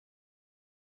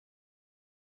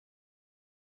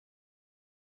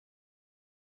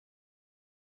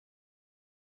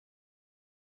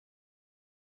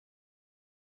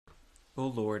O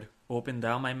Lord, open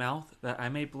thou my mouth, that I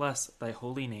may bless thy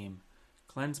holy name.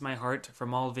 Cleanse my heart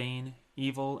from all vain,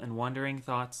 evil, and wandering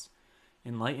thoughts.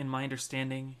 Enlighten my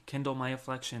understanding, kindle my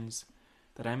afflictions,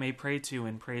 that I may pray to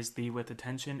and praise thee with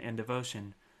attention and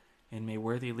devotion, and may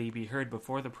worthily be heard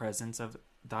before the presence of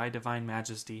thy divine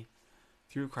majesty.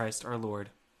 Through Christ our Lord.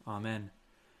 Amen.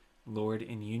 Lord,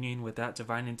 in union with that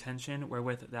divine intention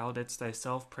wherewith thou didst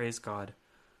thyself praise God,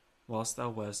 whilst thou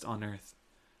wast on earth,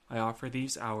 I offer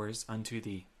these hours unto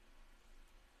thee.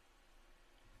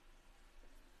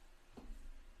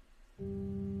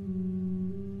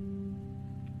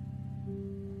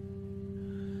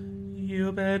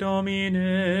 Iube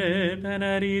Domine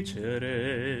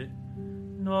benedicere,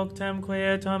 noctem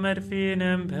quietam et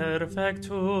finem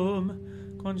perfectum,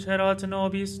 concedat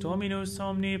nobis Dominus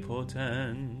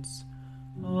omnipotens.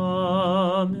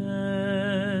 Amen.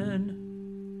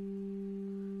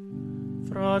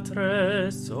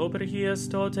 Fratres, sobrigies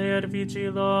tote et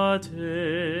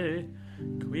vigilate,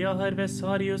 quia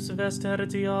adversarius vester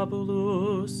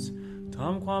diabolus,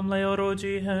 tamquam leo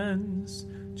rogiens,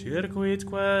 circuit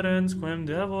querens quem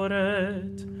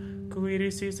devoret, qui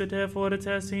risis de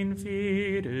fortes in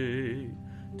fide,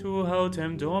 tu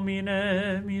autem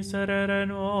Domine miserere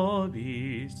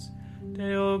nobis,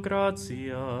 Deo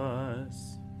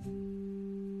gratias.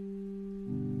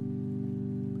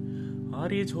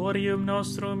 Adiutorium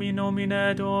nostrum in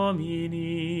nomine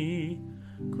Domini,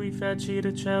 qui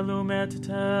fecit celum et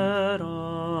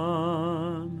terram.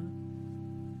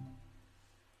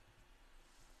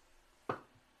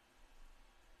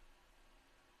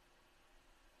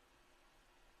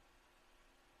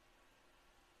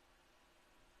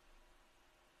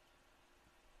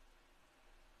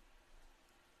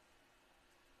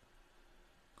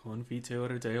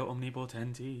 Confiteor Deo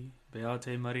omnipotenti,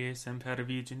 Beate Mariae semper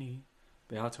Virgini,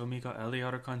 Beato Michaeli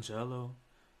Arcangelo,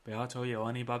 Beato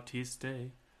Ioanni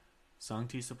Baptiste,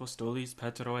 Sanctis Apostolis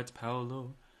Petro et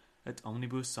Paulo, et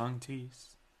omnibus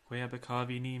sanctis, quae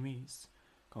peccavi nimis,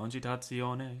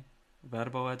 cogitatione,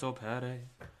 verbo et opere,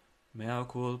 mea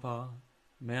culpa,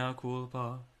 mea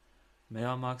culpa,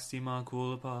 mea maxima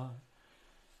culpa.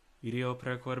 Ideo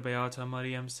precor Beata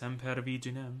Mariam semper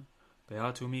Virginem,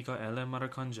 Beatum Michaelem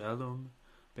Arcangelum,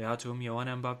 Beatum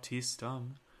Ioannem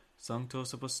Baptistam,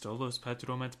 Sanctos Apostolos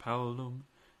Petrum et Paulum,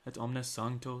 et omnes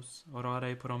sanctos,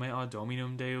 orare pro mea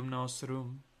Dominum Deum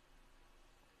nostrum.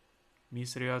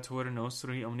 Misereatur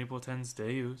nostri omnipotens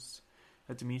Deus,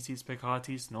 et missis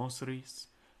peccatis nostris,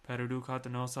 perducat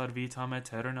nos ad vitam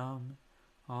aeternam.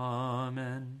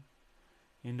 Amen.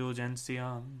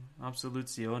 Indulgentiam,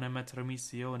 absolutionem et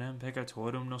remissionem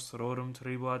peccatorum nostrorum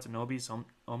tribuat nobis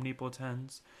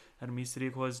omnipotens, et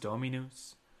misericordias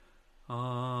Dominus.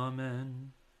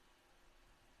 Amen.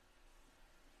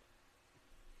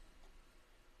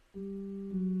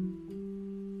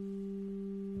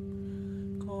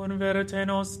 Converte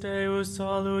nos Deus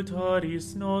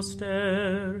salutaris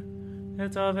noster,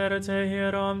 et averte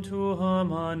hieram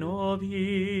tuam a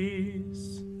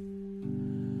nobis.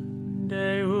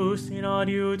 Deus in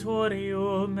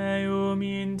adiutorium meum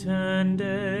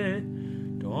intende,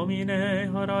 Domine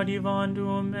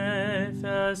adivandum me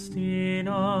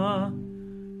festina.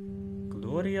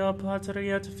 Gloria Patri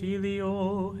et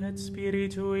Filio et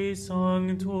Spiritui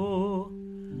Sancto,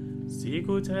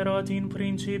 sicut erat in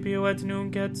principio et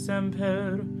nunc et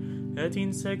semper, et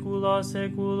in saecula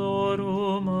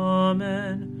saeculorum.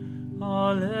 Amen.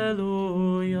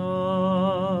 Alleluia.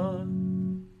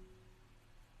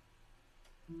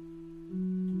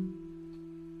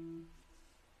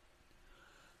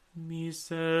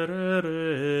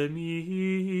 Miserere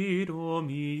mihi,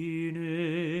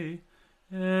 Domine,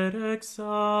 et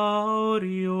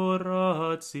exaudi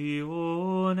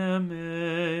orationem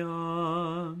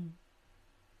meam.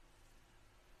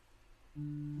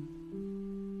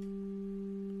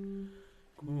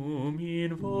 Cum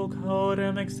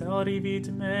invocaurem exaudivit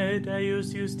me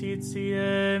Deus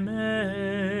justitiae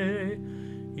me,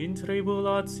 in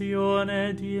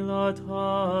tribulatione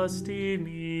dilatasti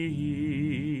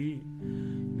mihi.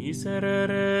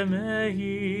 Miserere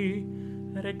mei,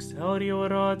 et exaudi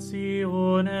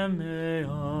orationem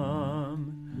meam.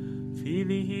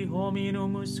 Filii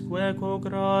hominum usque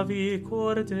gravi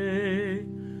corde,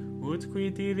 ut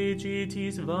qui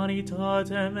diligitis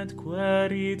vanitatem et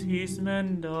queritis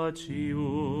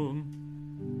mendacium.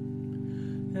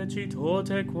 Ecce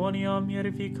tote quoniam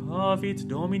mirificavit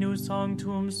Dominus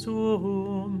sanctum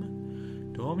suum,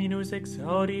 Dominus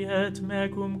exaudi et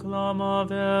mecum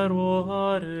clamavero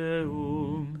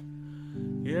areum,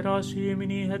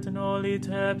 irascimini et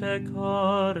nolite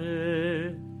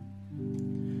peccare,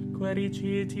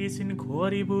 quericitis in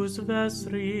coribus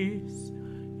vestris,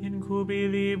 in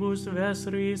cubilibus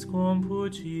vestris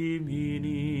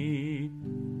compucimini.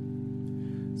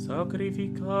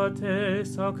 Sacrificate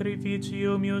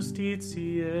sacrificium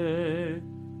justitiae,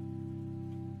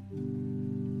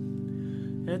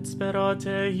 et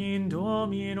sperate in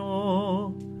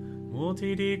Domino,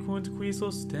 multi dicunt qui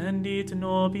sustendit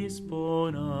nobis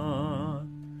bona.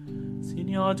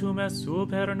 Signatum est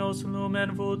super nos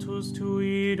lumen votus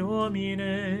tui,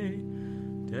 Domine,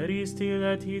 teristi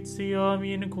laetitiam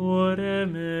in core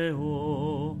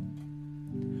meo.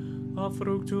 A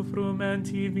fructu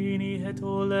frumenti vini et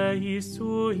oleis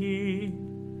sui,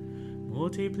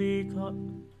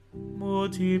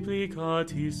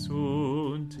 multiplicati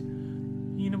sunt,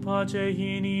 in pace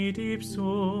in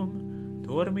ipsum,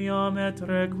 dormiam et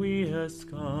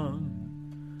requiescam.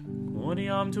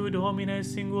 Quoniam tu, Domine,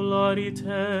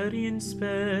 singulariter in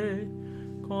spe,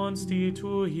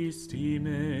 constituisti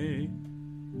me.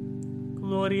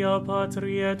 Gloria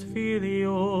Patri et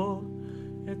Filio,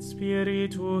 et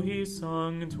Spiritui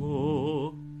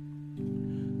Sancto,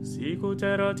 sicut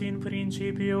erat in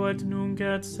principio et nunc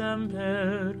et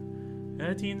semper,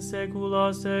 et in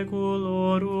saecula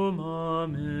saeculorum.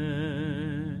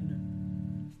 Amen.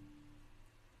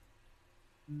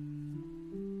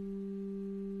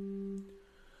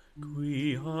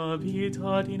 Qui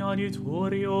habitat in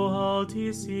auditorio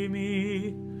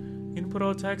altissimi, in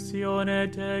protectione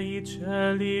Dei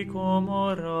celi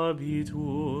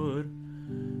comorabitur.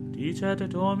 Dicet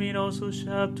Domino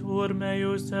susceptur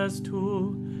meus est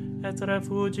tu, et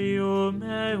refugium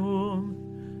meum,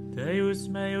 Deus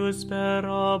meus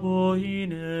sperabo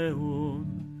in eum.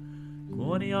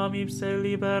 Quoniam ipse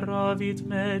liberavit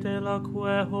me de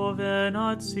laqueo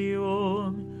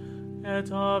venatium,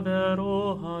 et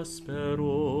avero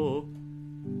aspero.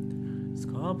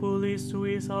 Scapulis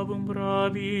suis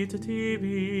abumbrabit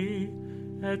tibi,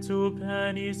 et tu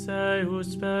penis eus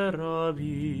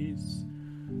sperabis.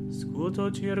 Scuto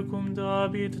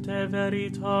circumdabit te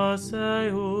veritas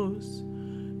eus,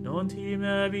 non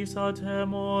timevis a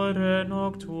temore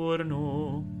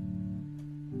nocturno.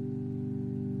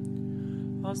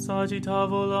 Assagita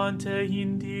volante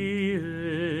in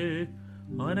die,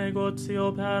 a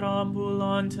negotio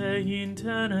perambulante in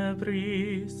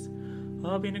tenebris,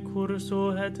 ab in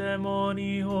curso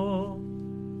hetemonio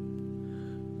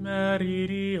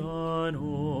meridiano,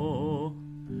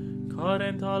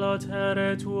 carent alla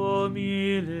terre tuo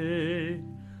mille,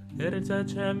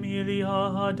 decem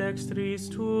milia a dextris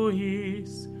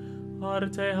tuis,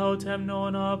 arte autem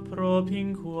non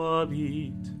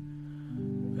appropinquabit.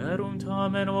 Verum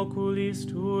tamen oculis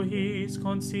tuis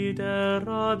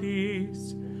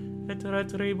considerabis, et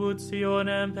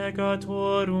retributionem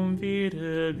peccatorum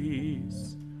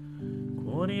videbis.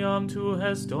 Quoniam tu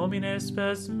est, Domine,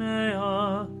 spes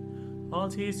mea,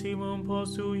 altissimum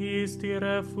posuisti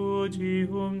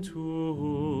refugium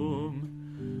tuum.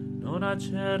 Non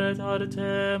acceret ad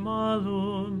te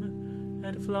malum,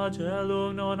 et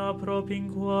flagellum non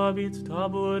appropinquabit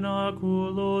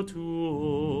tabernaculo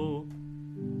tuo.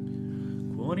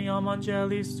 Quoniam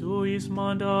angelis tuis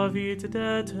mandavit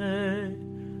de te,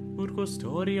 ut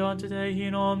custodiant te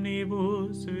in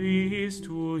omnibus viis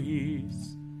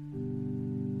tuis.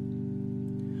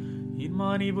 In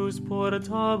manibus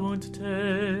portabunt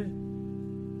te,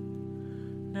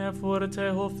 ne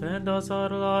forte offendas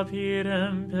ad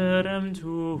lapidem perem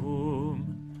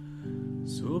tuum.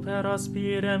 Super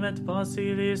aspirem et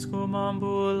basiliscum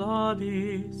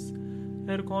ambulabis,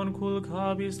 et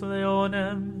conculcabis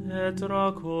leonem et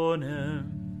draconem.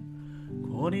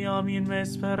 Quoniam in me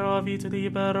speravit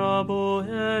liberabo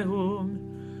eum,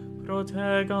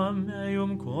 protegam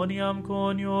eum quoniam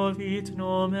coniovit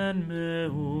nomen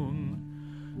meum.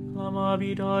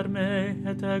 Clamabit ad me,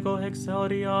 et ego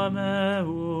exaudiam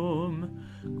eum,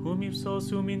 cum ipso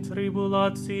sum in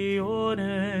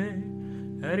tribulatione,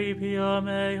 eripiam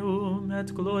eum, et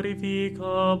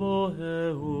glorificabo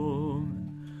eum.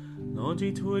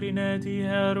 Longitudine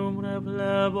dierum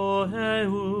replebo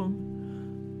eum,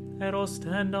 et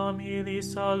ostendam illi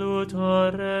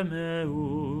salutarem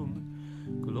eum.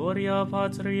 Gloria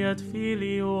Patri et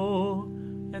Filio,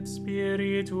 et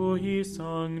Spiritui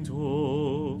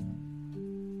Sancto.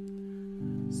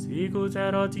 Sicut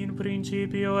erat in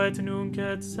principio et nunc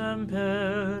et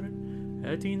semper,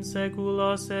 et in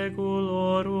saecula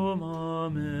saeculorum.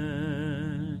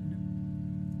 Amen.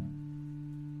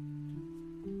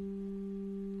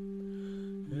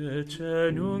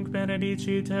 Ecce nunc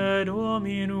benedicite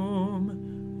Dominum,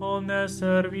 omnes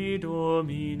servi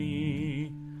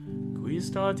Domini, qui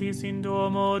statis in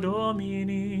domo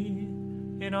Domini,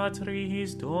 in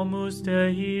atriis domus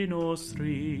Dei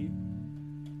nostri.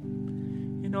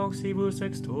 In in oxibus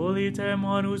extolite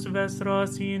manus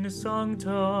vestras in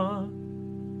sancta,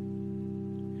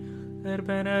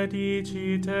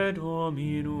 benedicite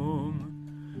Dominum,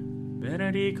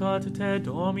 benedicat te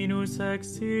Dominus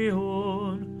ex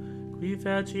Sion, qui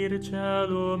fecit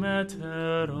celum et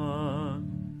terram.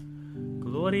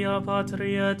 Gloria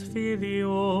Patri et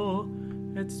Filio,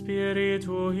 et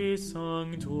Spiritui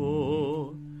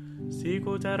Sancto,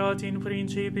 sicut erat in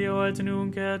principio et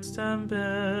nunc et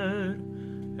semper,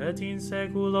 et in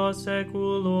saecula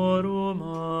saeculorum.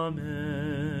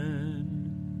 Amen.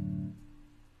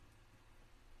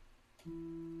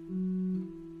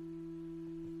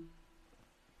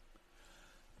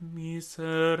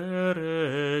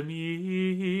 Miserere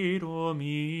mi,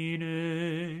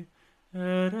 Domine,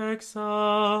 et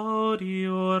exaudi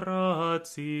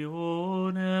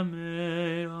orationem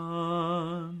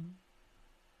meam.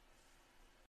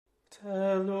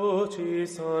 Te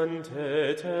lucis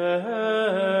ante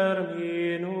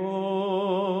terminum,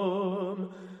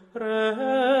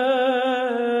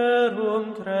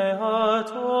 rerum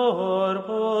creator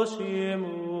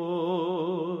poscimus,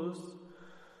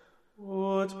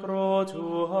 ut pro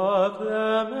tua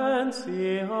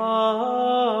clementia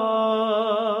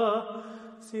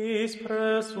sis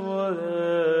presulet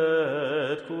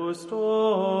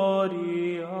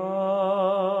custodia,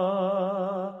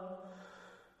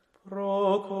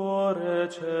 procure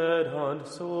cedant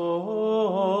somnia,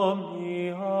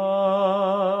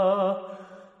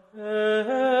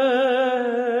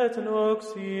 et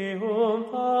noxium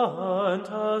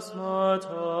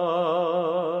phantasmata,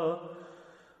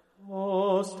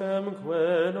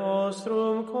 ostemque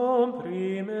nostrum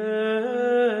comprime,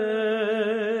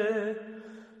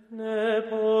 ne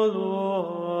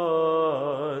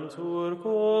polluantur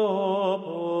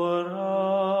corpora.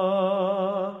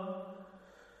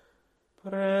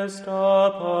 Presta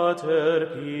pater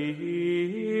pissime,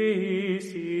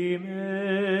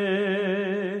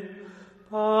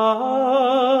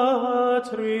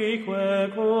 patrique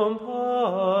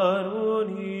compar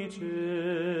unice,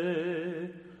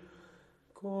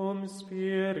 cum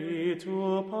spiritu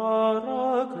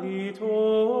paraclito,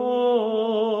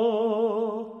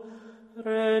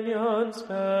 regnans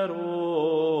per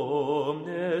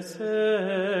omnes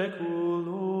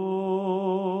saeculum.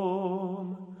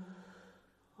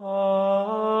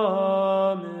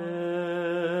 Amen.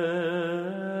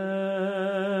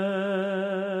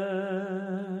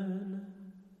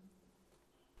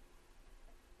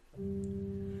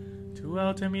 Tu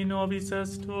autem in nobis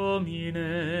est,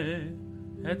 Domine,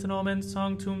 et nomen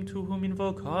sanctum tuum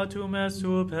invocatum est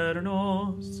super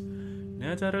nos,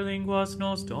 neter linguas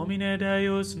nos Domine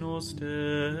Deus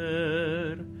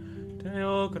noster,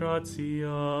 Deo gratias.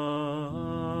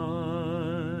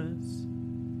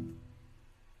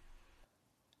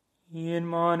 In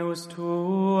manus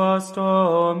tuas,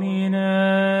 Domine,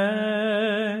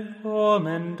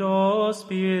 commendo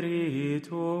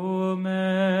spiritum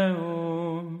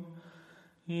meum.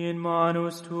 In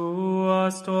manus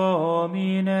tuas,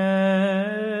 Domine,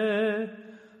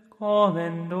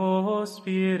 commendo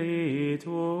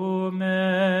spiritum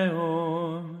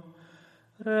meum.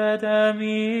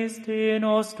 Redemisti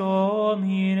nos,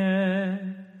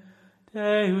 Domine,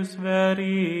 Deus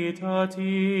veritatis,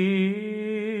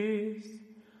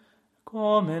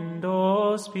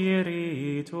 commendo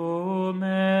spiritum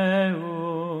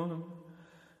meum.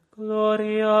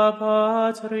 Gloria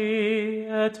Patri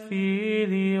et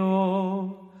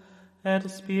Filio et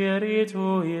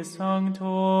Spiritui Sancto,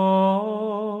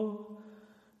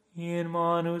 in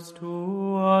manus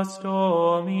tuas,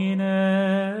 Domine,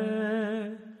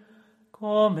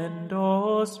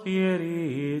 commendo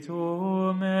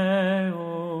spiritum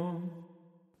meum.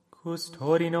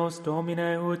 Custodi nos,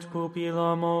 Domine, ut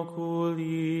pupillam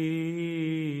oculi.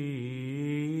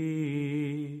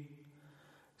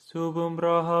 Sub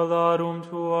umbra halarum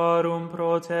tuarum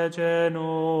protege nos.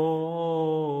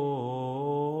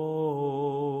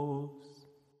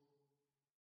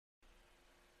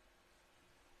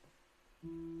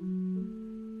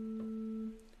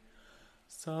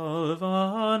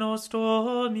 Salva nos,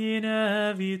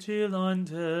 Domine,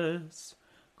 vigilantes,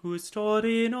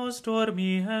 custodi nos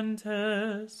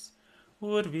dormientes,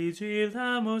 ut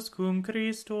vigilemus cum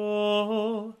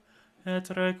Christo, et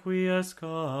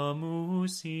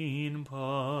requiescamus in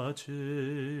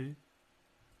pace.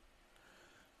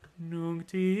 Nunc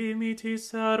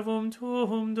dimitis servum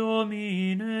tuum,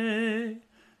 Domine,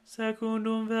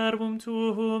 secundum verbum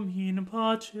tuum in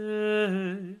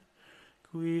pace,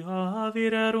 qui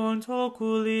avirerunt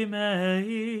oculi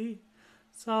mei,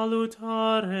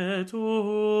 salutare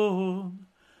tuum,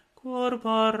 quor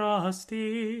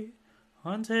parasti,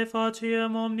 ante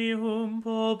faciem omnium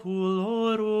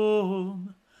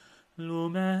populorum,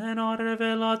 lumen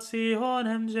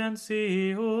revelationem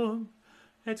gentium,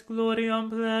 et gloriam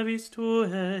plebis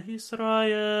Tuae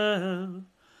Israel.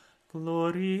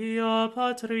 Gloria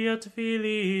Patri et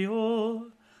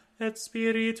Filio, et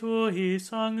Spiritui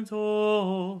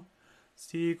Sancto,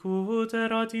 sicut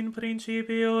erat in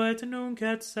principio et nunc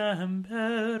et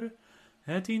semper,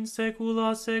 et in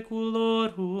saecula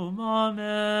saeculorum.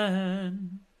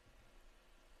 Amen.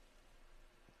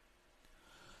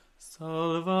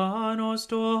 Salva nos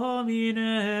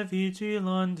Domine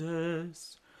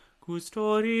vigilantes,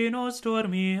 custori nos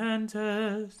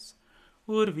dormientes,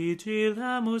 ur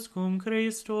vigilemus cum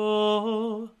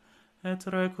Christo, et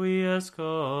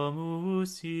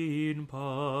requiescamus in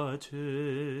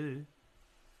pace.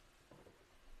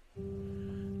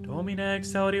 Domine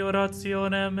exaudi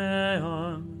orationem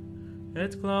meam,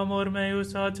 et clamor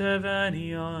meus a te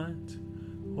veniat.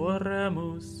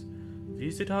 Oremus.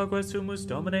 Visitaque sumus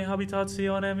Domine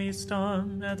habitationem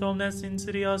istam, et omnes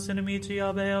insidias inimici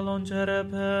abe longere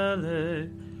pelle.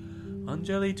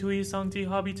 Angeli tui sancti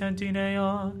habitant in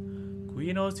ea,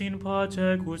 qui nos in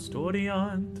pace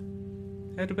custodiant.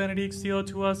 Et benedictio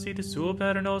tua sit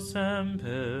super nos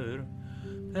semper,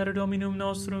 per Dominum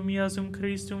nostrum Iesum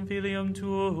Christum Filium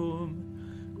tuum,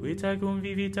 qui tecum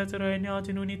vivit et regnat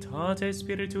in unitate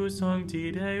Spiritus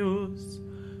Sancti Deus,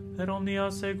 per omnia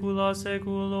saecula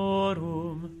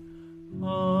saeculorum.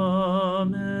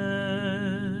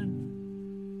 Amen.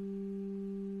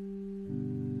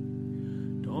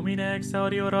 Domine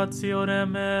exaudi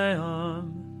orationem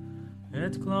meam,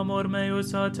 et clamor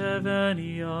meus a te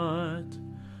veniat.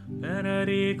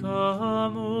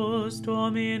 Benedicamus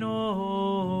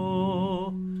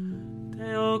Domino,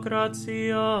 Deo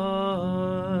gratias.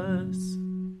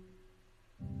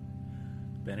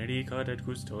 Benedicat et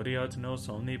custodiat nos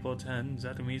omnipotens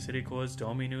et misericors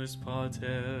Dominus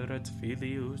Pater et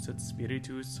Filius et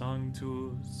Spiritus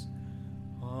Sanctus.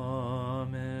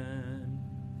 Amen.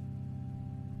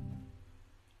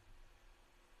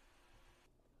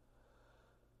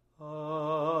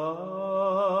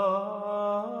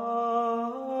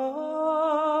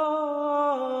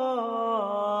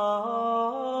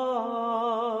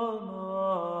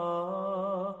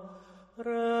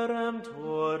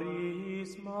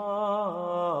 Redemptoris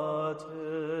Mater,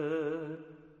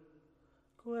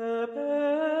 que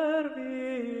per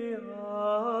via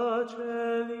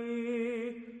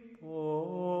celi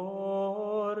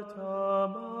porta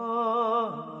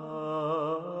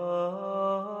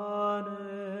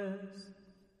manes,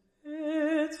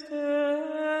 et stella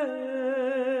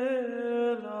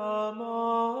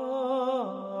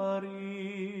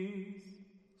maris,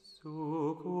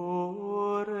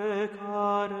 succurre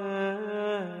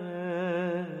carenti,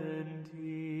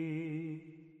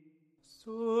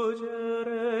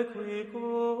 sugere qui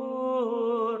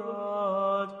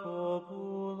curat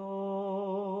populo,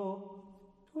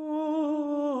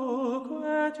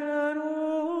 tuque geruisti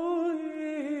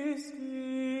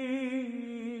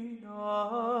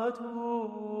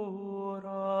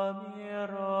natura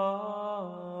mirande,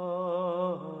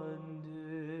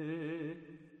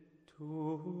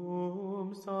 tuum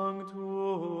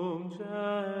sanctum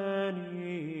genitorem,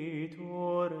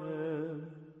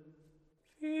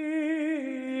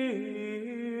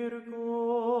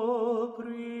 Virgo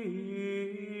prius,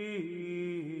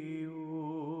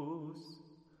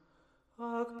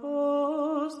 ac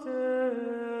posterius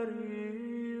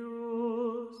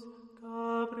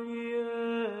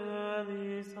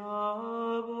Gabrielis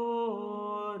abore,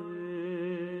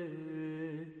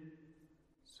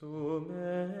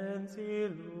 sumens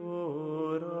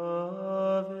illor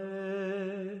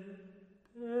ave,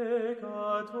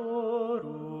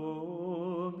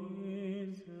 peccatorum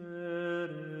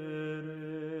miserere.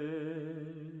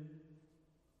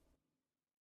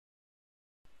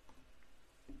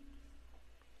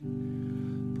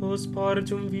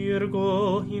 Postpartum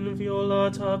Virgo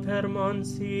inviolata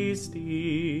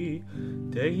permansisti,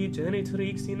 Dei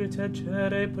genitrix in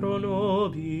tecere pro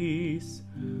nobis.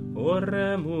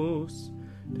 Oremus,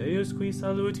 Deus qui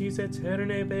salutis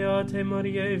aeterne beate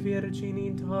Mariae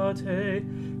virginitate,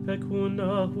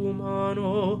 fecunda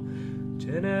humano,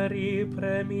 generi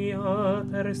premia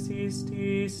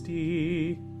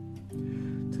persististi.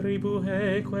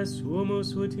 Tribuhe que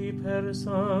sumus uti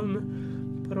persam,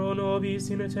 pro nobis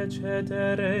in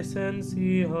tecere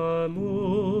sensiamus,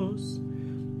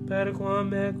 perquam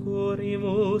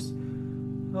mecurimus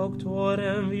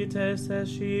auctorem vites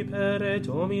escipere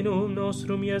Dominum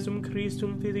nostrum Iesum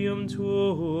Christum Filium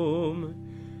tuum.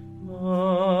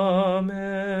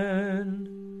 Amen.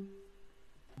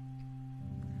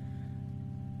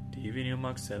 Divinium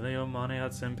mox eleo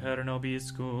maneat semper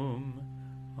nobiscum.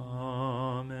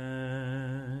 Amen.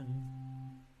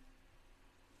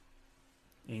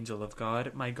 Angel of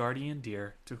God, my guardian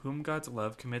dear, to whom God's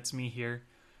love commits me here,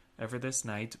 ever this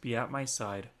night be at my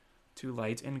side, to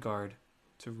light and guard,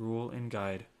 to rule and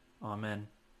guide. Amen.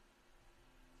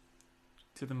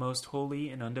 To the most holy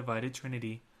and undivided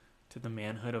Trinity, to the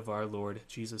manhood of our Lord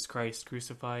Jesus Christ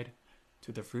crucified,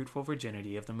 to the fruitful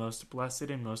virginity of the most blessed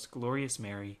and most glorious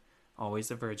Mary,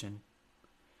 always a virgin,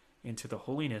 and to the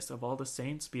holiness of all the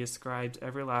saints be ascribed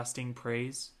everlasting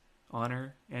praise,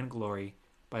 honor, and glory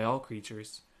by all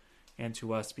creatures, and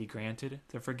to us be granted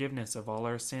the forgiveness of all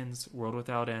our sins, world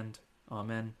without end.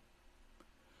 Amen.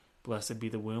 Blessed be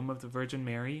the womb of the Virgin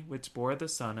Mary, which bore the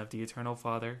Son of the Eternal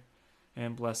Father,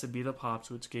 and blessed be the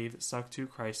paps which gave suck to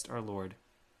Christ our Lord.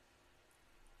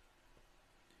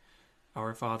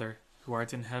 Our Father, who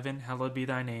art in heaven, hallowed be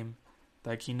thy name.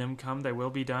 Thy kingdom come, thy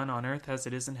will be done on earth as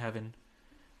it is in heaven.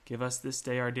 Give us this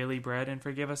day our daily bread, and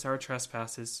forgive us our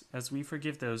trespasses, as we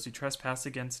forgive those who trespass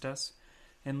against us.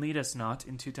 And lead us not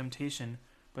into temptation,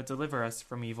 but deliver us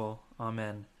from evil.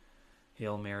 Amen.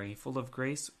 Hail Mary, full of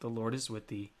grace, the Lord is with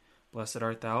thee. Blessed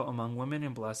art thou among women,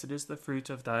 and blessed is the fruit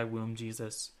of thy womb,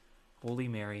 Jesus. Holy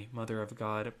Mary, Mother of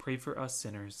God, pray for us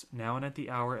sinners, now and at the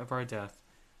hour of our death.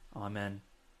 Amen.